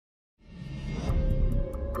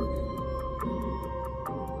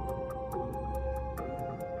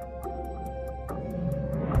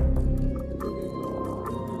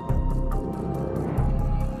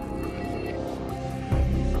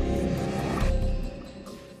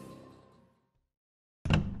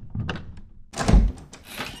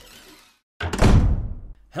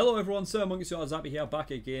Hello everyone, SirMonkeySuit here, back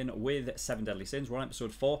again with 7 Deadly Sins. We're on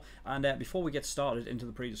episode 4, and before we get started into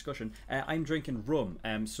the pre-discussion, I'm drinking rum.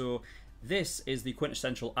 So this is the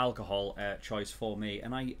quintessential alcohol choice for me,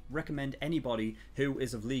 and I recommend anybody who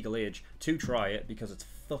is of legal age to try it because it's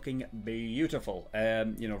fucking beautiful.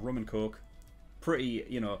 You know, rum and coke, pretty,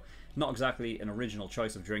 you know, not exactly an original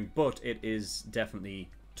choice of drink, but it is definitely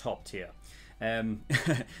top tier.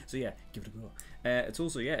 So yeah, give it a go. It's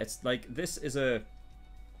also, yeah, it's like this is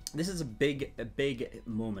a big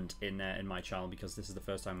moment in my channel because this is the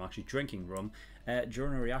first time I'm actually drinking rum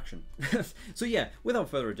during a reaction. So yeah, without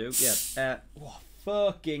further ado, yeah. Oh,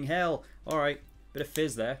 fucking hell! All right, bit of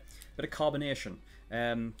fizz there, bit of carbonation.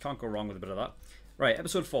 Can't go wrong with a bit of that. Right,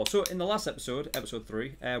 episode 4. So in the last episode, episode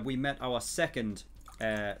 3, we met our second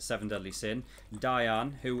 7 Deadly Sin,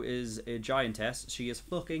 Diane, who is a giantess. She is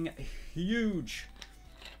fucking huge.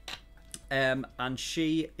 And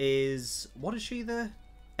she is, what is she there?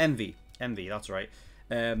 Envy, that's right.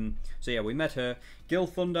 So yeah, we met her. Gil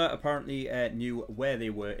Thunder apparently knew where they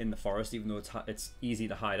were in the forest, even though it's easy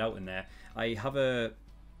to hide out in there. I have an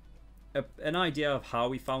idea of how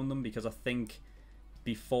we found them, because I think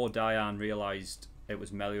before Diane realised it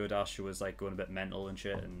was Meliodas, she was like going a bit mental and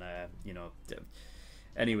shit, and you know.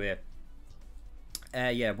 Anyway,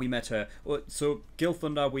 yeah, we met her. So Gil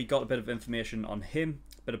Thunder, we got a bit of information on him.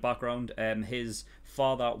 Bit of background, his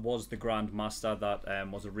father was the Grand Master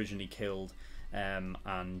that was originally killed, and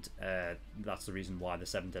that's the reason why the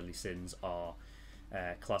 7 Deadly Sins are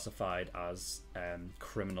classified as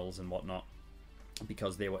criminals and whatnot,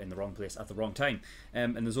 because they were in the wrong place at the wrong time.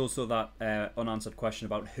 And there's also that unanswered question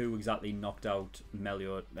about who exactly knocked out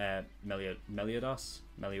Meliodas?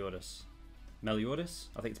 Meliodas?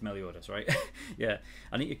 I think it's Meliodas, right? Yeah,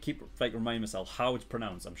 I need to keep like reminding myself how it's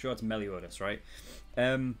pronounced. I'm sure it's Meliodas, right?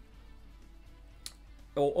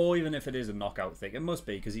 Or even if it is a knockout thing, it must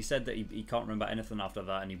be, because he said that he can't remember anything after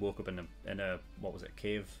that, and he woke up in a what was it,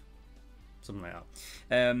 cave, something like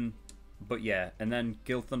that. But yeah, and then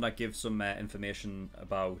Gil Thunder gives some information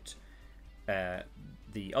about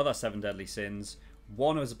the other 7 Deadly Sins.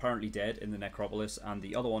 One is apparently dead in the necropolis, and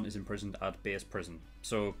the other one is imprisoned at base prison.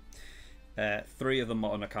 So 3 of them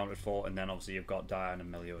are unaccounted for, and then obviously you've got Diane and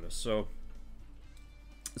Meliodas.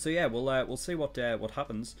 So yeah, we'll see what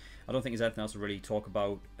happens. I don't think there's anything else to really talk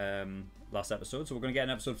about last episode, so we're going to get in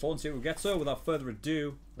episode 4 and see what we get. So without further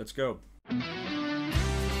ado, let's go.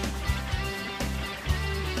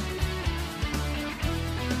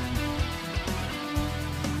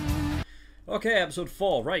 Okay, episode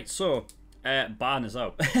 4. Right, so Ban is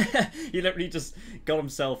out. He literally just got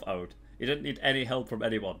himself out. He didn't need any help from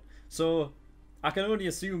anyone. So I can only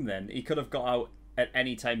assume then he could have got out at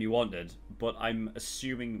any time he wanted, but I'm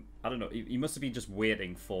assuming, I don't know, he must have been just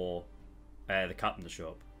waiting for the captain to show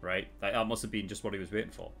up, right? That must have been just what he was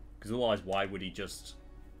waiting for, because otherwise why would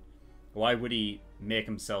he make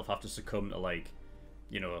himself have to succumb to, like,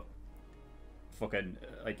 you know, fucking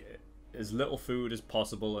like as little food as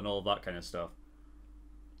possible and all that kind of stuff?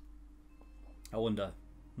 I wonder.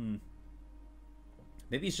 Maybe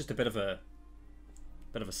he's just a bit of a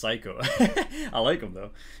psycho. I like him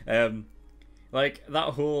though. Like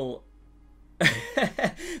that whole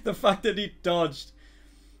the fact that he dodged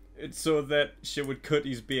it so that she would cut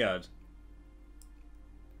his beard,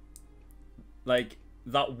 like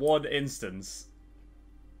that one instance,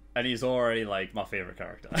 and he's already like my favorite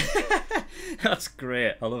character. That's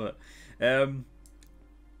great. I love it.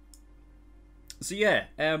 So yeah,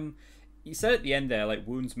 he said at the end there, like,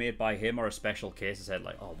 wounds made by him are a special case. He said,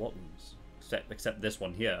 like, oh, what wounds? Except this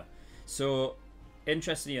one here. So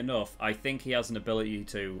interestingly enough, I think he has an ability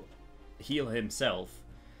to heal himself,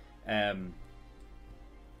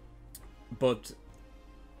 but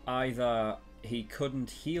either he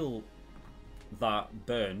couldn't heal that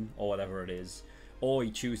burn or whatever it is, or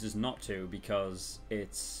he chooses not to because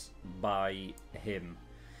it's by him.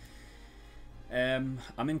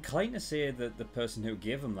 I'm inclined to say that the person who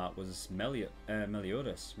gave him that was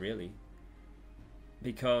Meliodas, really,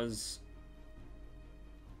 because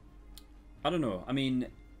I don't know. I mean,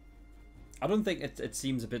 I don't think it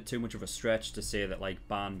seems a bit too much of a stretch to say that, like,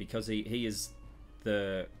 Ban, because he is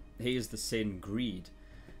the sin greed,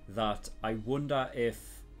 that I wonder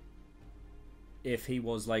if he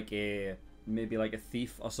was like maybe like a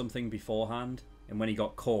thief or something beforehand, and when he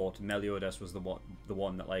got caught, Meliodas was the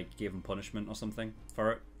one that like gave him punishment or something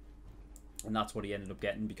for it, and that's what he ended up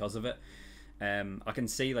getting because of it. I can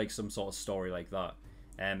see like some sort of story like that,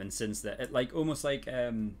 and since that, like almost like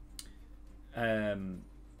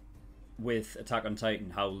with Attack on Titan,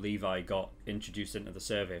 how Levi got introduced into the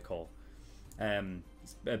Survey Corps.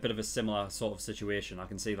 It's a bit of a similar sort of situation. I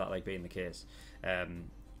can see that like being the case.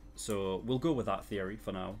 So we'll go with that theory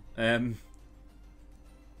for now.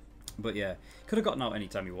 But yeah, could have gotten out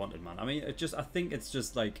anytime he wanted, man. I mean, I think it's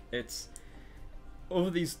just like, it's over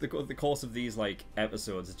the course of these like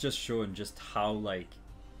episodes, it's just showing just how like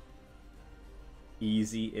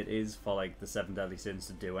easy it is for like the Seven Deadly Sins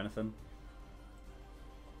to do anything.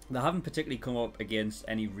 They haven't particularly come up against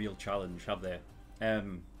any real challenge, have they?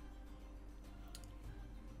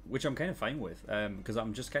 Which I'm kind of fine with, because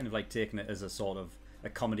I'm just kind of like taking it as a sort of a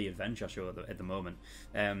comedy adventure show at the moment.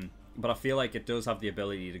 But I feel like it does have the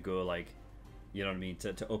ability to go like, you know what I mean,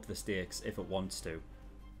 to up the stakes if it wants to.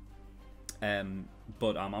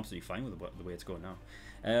 But I'm absolutely fine with the way it's going now.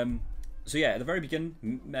 So yeah, at the very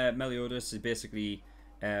beginning, Meliodas is basically,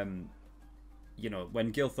 you know,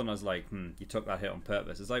 when Gilthunder's like, you took that hit on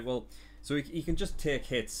purpose. It's like, well, so he can just take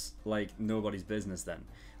hits like nobody's business then.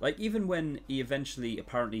 Like, even when he eventually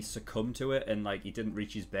apparently succumbed to it and like he didn't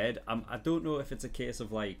reach his bed, I don't know if it's a case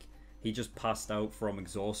of like he just passed out from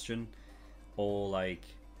exhaustion, or like,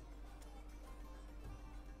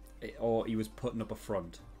 or he was putting up a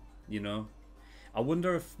front, you know? I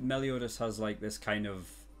wonder if Meliodas has like this kind of,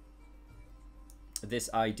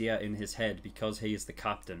 this idea in his head, because he is the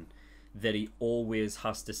captain, that he always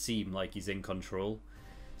has to seem like he's in control.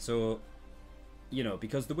 So, you know,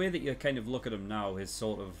 because the way that you kind of look at him now, his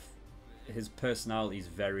sort of, his personality is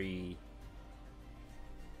very,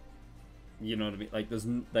 you know what I mean? Like, there's,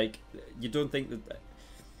 like, you don't think that,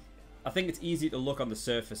 I think it's easy to look on the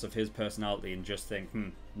surface of his personality and just think,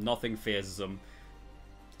 nothing phases him,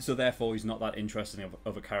 so therefore he's not that interesting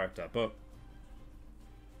of a character. But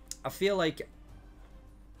I feel like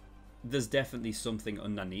there's definitely something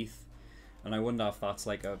underneath, and I wonder if that's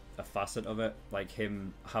like a facet of it, like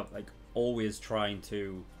him always trying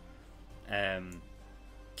to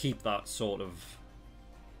keep that sort of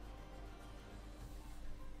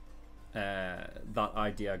that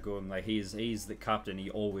idea going. Like, he's the captain, he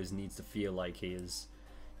always needs to feel like he is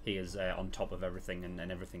on top of everything,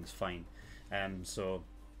 and everything's fine. So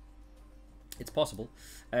it's possible.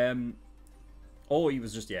 Or he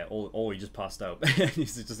was just, yeah, or he just passed out.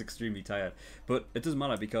 He's just extremely tired. But it doesn't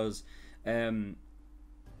matter, because, well,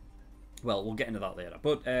 we'll get into that later.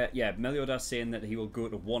 But, yeah, Meliodas saying that he will go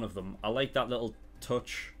to one of them. I like that little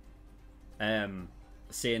touch,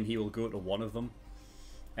 saying he will go to one of them.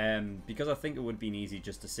 Because I think it would have been easy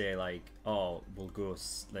just to say, like, oh, we'll go,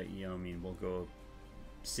 like, you know what I mean, we'll go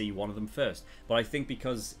see one of them first. But I think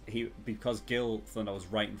because Gilthunder was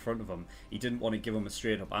right in front of him, he didn't want to give him a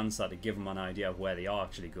straight up answer to give him an idea of where they are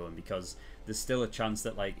actually going, because there's still a chance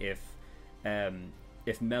that, like, if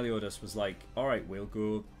Meliodas was like, alright, we'll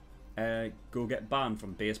go get banned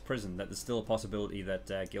from base prison, that there's still a possibility that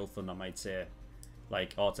Gilthunder might say,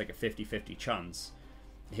 like, oh, it's like a 50-50 chance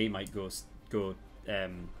he might go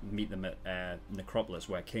meet them at Necropolis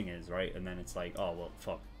where King is, right? And then it's like, oh, well,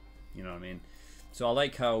 fuck, you know what I mean? So I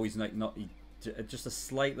like how he's like just a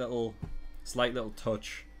slight little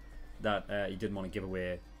touch that he didn't want to give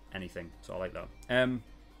away anything. So I like that. And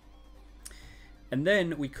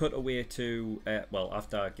then we cut away to well,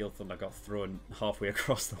 after Gilthunder got thrown halfway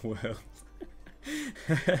across the world.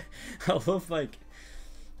 I love, like,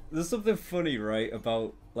 there's something funny, right,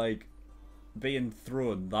 about like being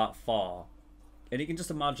thrown that far, and you can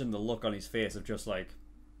just imagine the look on his face of just like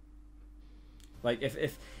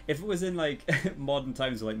if it was in like modern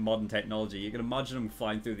times, like modern technology, you can imagine him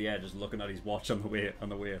flying through the air just looking at his watch on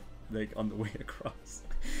the way across.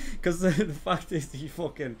 Because the fact is,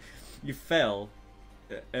 you fell,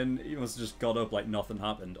 and he must have just got up like nothing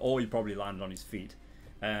happened, or he probably landed on his feet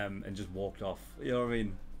and just walked off, you know what I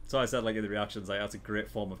mean? So I said, like, in the reactions, like, that's a great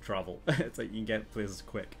form of travel. It's like you can get places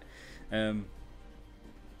quick.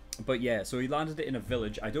 But yeah, so he landed it in a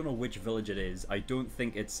village. I don't know which village it is. I don't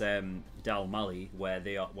think it's Dal Mali,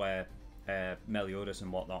 where Meliodas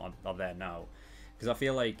and whatnot are there now, because I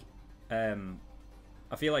feel like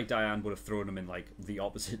Diane would have thrown him in like the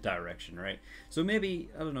opposite direction, right? So maybe,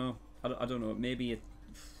 I don't know. I don't know. Maybe it.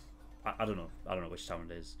 I don't know. I don't know which town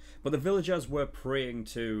it is. But the villagers were praying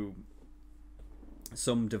to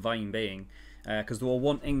some divine being, because they were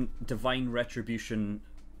wanting divine retribution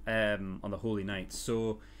on the Holy Night.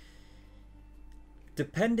 So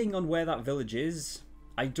depending on where that village is,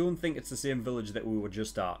 I don't think it's the same village that we were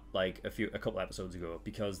just at like a couple episodes ago,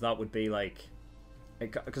 because that would be like,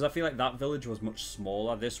 because I feel like that village was much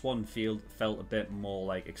smaller. This one felt a bit more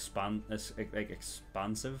like expansive.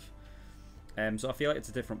 So I feel like it's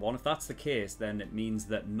a different one. If that's the case, then it means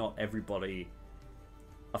that not everybody,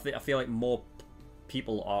 I feel like more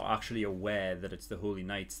people are actually aware that it's the Holy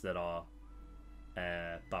Knights that are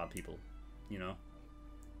bad people, you know.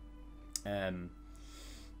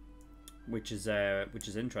 which is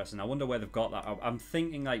interesting. I wonder where they've got that. I'm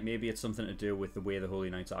thinking like maybe it's something to do with the way the Holy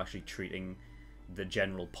Knights are actually treating the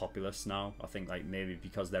general populace now. I think like maybe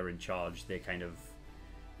because they're in charge, they kind of,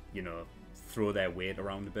 you know, throw their weight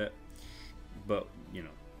around a bit. But you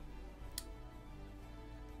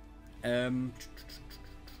know,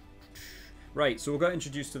 right. So we got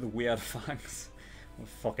introduced to the weird fangs. What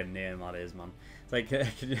a fucking name that is, man. It's like,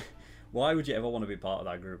 why would you ever want to be part of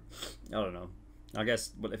that group? I don't know. I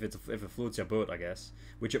guess, well, if it floats your boat, I guess,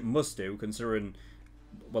 which it must do, considering,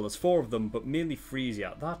 well, there's 4 of them, but mainly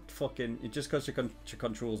Frisia. That fucking, it just because she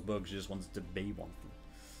controls bugs, she just wants to be one of them.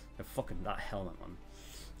 And fucking that helmet, man.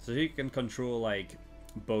 So she can control like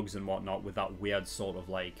bugs and whatnot with that weird sort of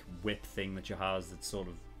like whip thing that she has. That sort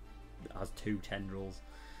of has 2 tendrils.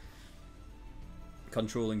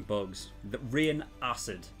 Controlling bugs that rain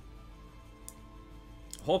acid.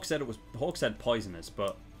 Hawk said poisonous,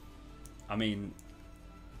 but I mean,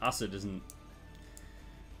 acid isn't.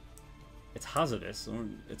 It's hazardous.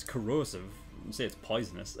 It's corrosive. I'd say it's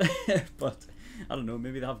poisonous, but I don't know.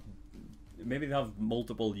 Maybe they have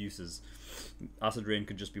multiple uses. Acid rain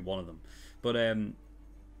could just be one of them. But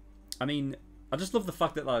I mean, I just love the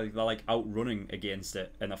fact that they're like outrunning against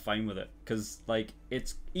it and they're fine with it, because like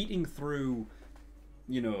it's eating through,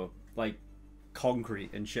 you know, like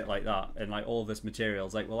concrete and shit like that, and like all this material.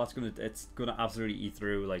 It's like, well, it's gonna absolutely eat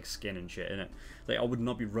through like skin and shit, innit? Like I would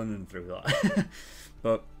not be running through that.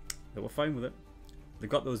 But they were fine with it. They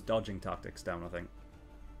got those dodging tactics down, I think.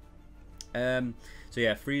 So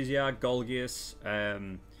yeah, Frisia, Golgius,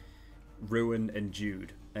 Ruin, and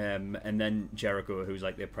Jude, and then Jericho, who's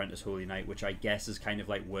like the apprentice Holy Knight, which I guess is kind of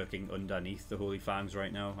like working underneath the Holy Fangs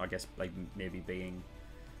right now. I guess like maybe being,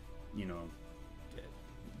 you know,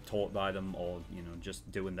 taught by them, or you know, just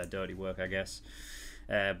doing their dirty work, I guess.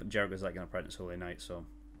 But Jericho's like an apprentice Holy Knight, so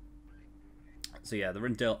yeah, they're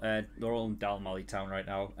all in Dalmally town right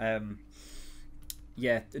now.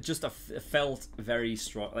 Yeah, it just felt very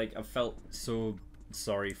strong. Like I felt so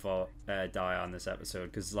sorry for Dia this episode,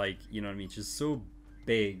 because like, you know what I mean, she's so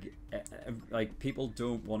big. Like people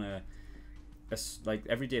don't want to. Like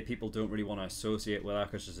everyday people don't really want to associate with her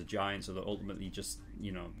because she's a giant, so that ultimately just,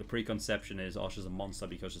 you know, the preconception is, oh, she's a monster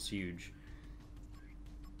because she's huge.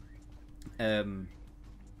 You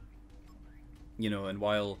know, and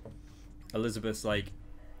while Elizabeth's like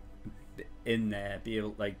in there,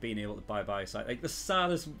 being able to buy by side, like the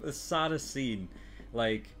saddest scene,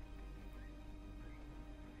 like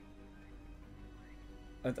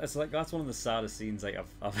it's like that's one of the saddest scenes like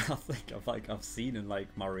I've seen in like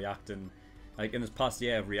my reacting. Like in this past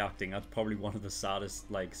year of reacting, that's probably one of the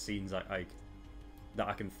saddest like scenes that I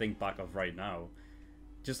can think back of right now.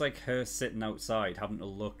 Just like her sitting outside having to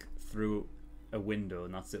look through a window,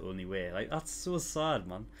 and that's the only way. Like that's so sad,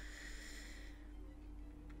 man.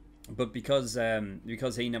 But because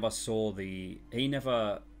he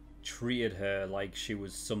never treated her like she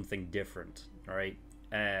was something different, right?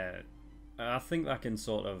 I think that can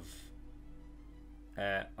sort of.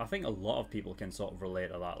 I think a lot of people can sort of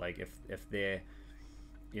relate to that. Like if they,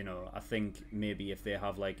 you know, I think maybe if they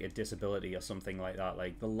have like a disability or something like that,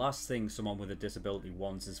 like the last thing someone with a disability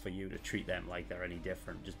wants is for you to treat them like they're any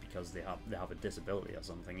different just because they have a disability or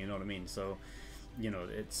something. You know what I mean? So, you know,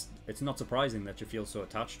 it's not surprising that you feel so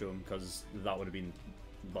attached to him, because that would have been,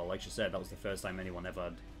 well, like you said, that was the first time anyone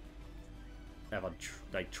ever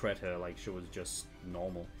like treat her like she was just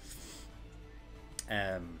normal.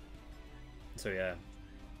 So yeah.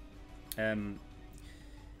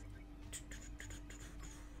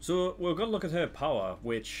 So we're gonna look at her power,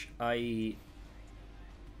 which I'm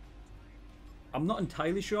not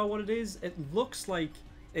entirely sure what it is. It looks like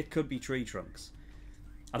it could be tree trunks.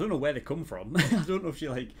 I don't know where they come from. I don't know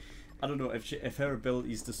if if her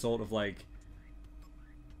abilities to sort of like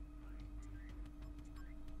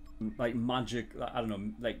magic, I don't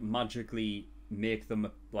know, like magically make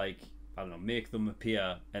them like, I don't know, make them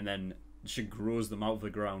appear and then she grows them out of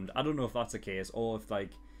the ground. I don't know if that's the case, or if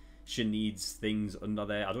like she needs things under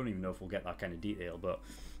there. I don't even know if we'll get that kind of detail, but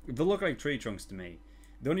they look like tree trunks to me.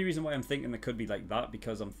 The only reason why I'm thinking they could be like that,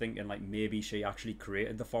 because I'm thinking like maybe she actually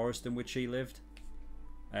created the forest in which she lived.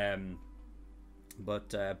 But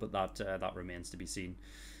that remains to be seen.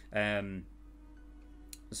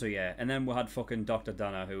 So yeah, and then we had fucking Dr.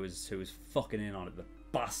 Dana, who was fucking in on it. The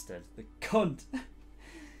bastard, the cunt.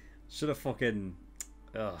 Should have fucking.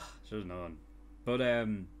 Ugh, should have known. But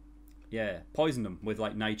yeah, poisoned them with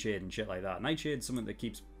like nightshade and shit like that. Nightshade's something that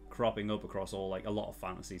keeps cropping up across all like a lot of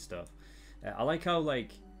fantasy stuff. I like how I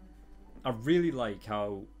really like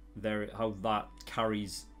how that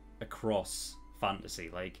carries across fantasy.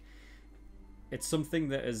 Like, it's something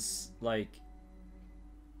that is like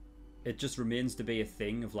it just remains to be a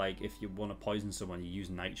thing of like, if you want to poison someone, you use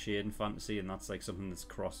Nightshade in fantasy, and that's like something that's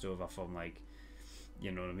crossed over from like,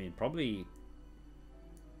 you know what I mean? Probably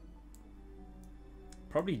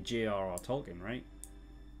J.R.R. Tolkien, right?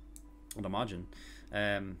 I'd imagine,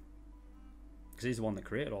 because he's the one that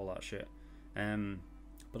created all that shit.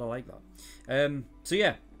 But I like that. So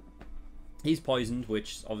yeah, he's poisoned,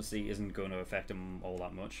 which obviously isn't going to affect him all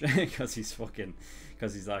that much because he's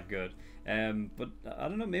that good. But I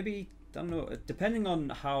don't know, maybe, I don't know, depending on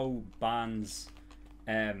how Ban's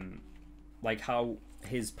like how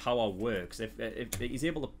his power works, if he's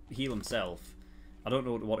able to heal himself, I don't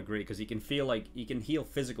know to what degree, because he can feel like he can heal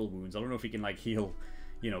physical wounds. I don't know if he can like heal,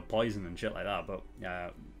 you know, poison and shit like that, but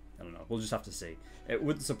I don't know, we'll just have to see. It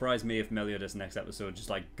wouldn't surprise me if Meliodas next episode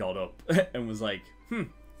just like got up and was like,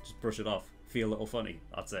 just brush it off, feel a little funny,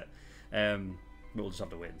 that's it. We'll just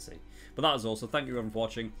have to wait and see. But that is all, so thank you everyone for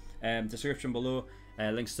watching. Description below,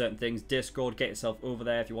 links to certain things, Discord, get yourself over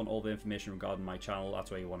there if you want all the information regarding my channel,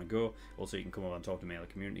 that's where you want to go. Also, you can come over and talk to me in the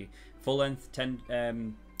community. Full length, 10,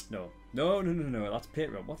 no, that's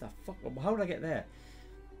Patreon, what the fuck, how did I get there?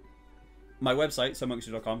 My website,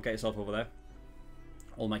 SirMonkeySuit.com, get yourself over there.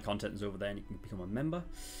 All my content is over there and you can become a member.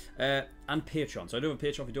 And Patreon, so I do have a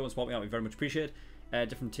Patreon. If you don't want to support me out, we very much appreciate it.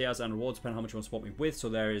 Different tiers and rewards depending on how much you want to support me with. So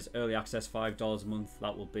there is early access, $5 a month.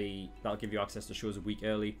 That'll give you access to shows a week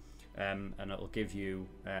early, and it'll give you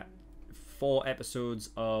 4 episodes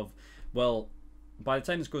of, well, by the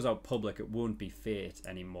time this goes out public, it won't be Fate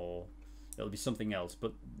anymore. It'll be something else,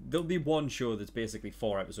 but there'll be one show that's basically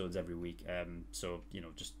 4 episodes every week. So you know,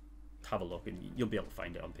 just have a look and you'll be able to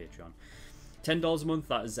find it on Patreon. $10 a month,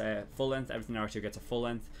 that is full length. Everything Naruto gets a full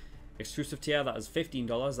length. Exclusive tier, that is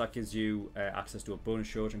 $15. That gives you access to a bonus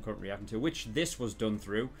show which I'm currently reacting to, which this was done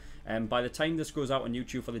through. By the time this goes out on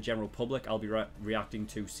YouTube for the general public, I'll be reacting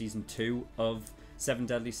to season 2 of 7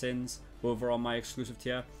 Deadly Sins over on my exclusive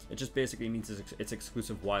tier. It just basically means it's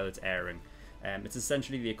exclusive while it's airing. It's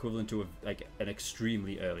essentially the equivalent to like an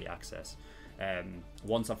extremely early access.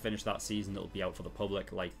 Once I've finished that season, it'll be out for the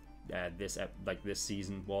public, like this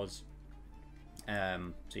season was.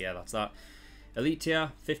 So yeah, that's that. Elite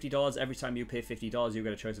tier, $50. Every time you pay $50, you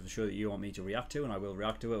get a choice of a show that you want me to react to, and I will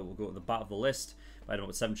react to it. We'll go to the back of the list. I don't know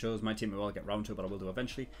what 7 shows. My team will get round to it, but I will do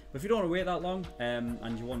eventually. But if you don't want to wait that long,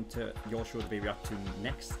 and you want your show to be reacted to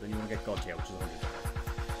next, then you want to get God tier, which is $100.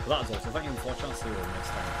 But that is all. So thank you for watching. I'll see you all next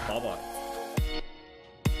time. Bye bye.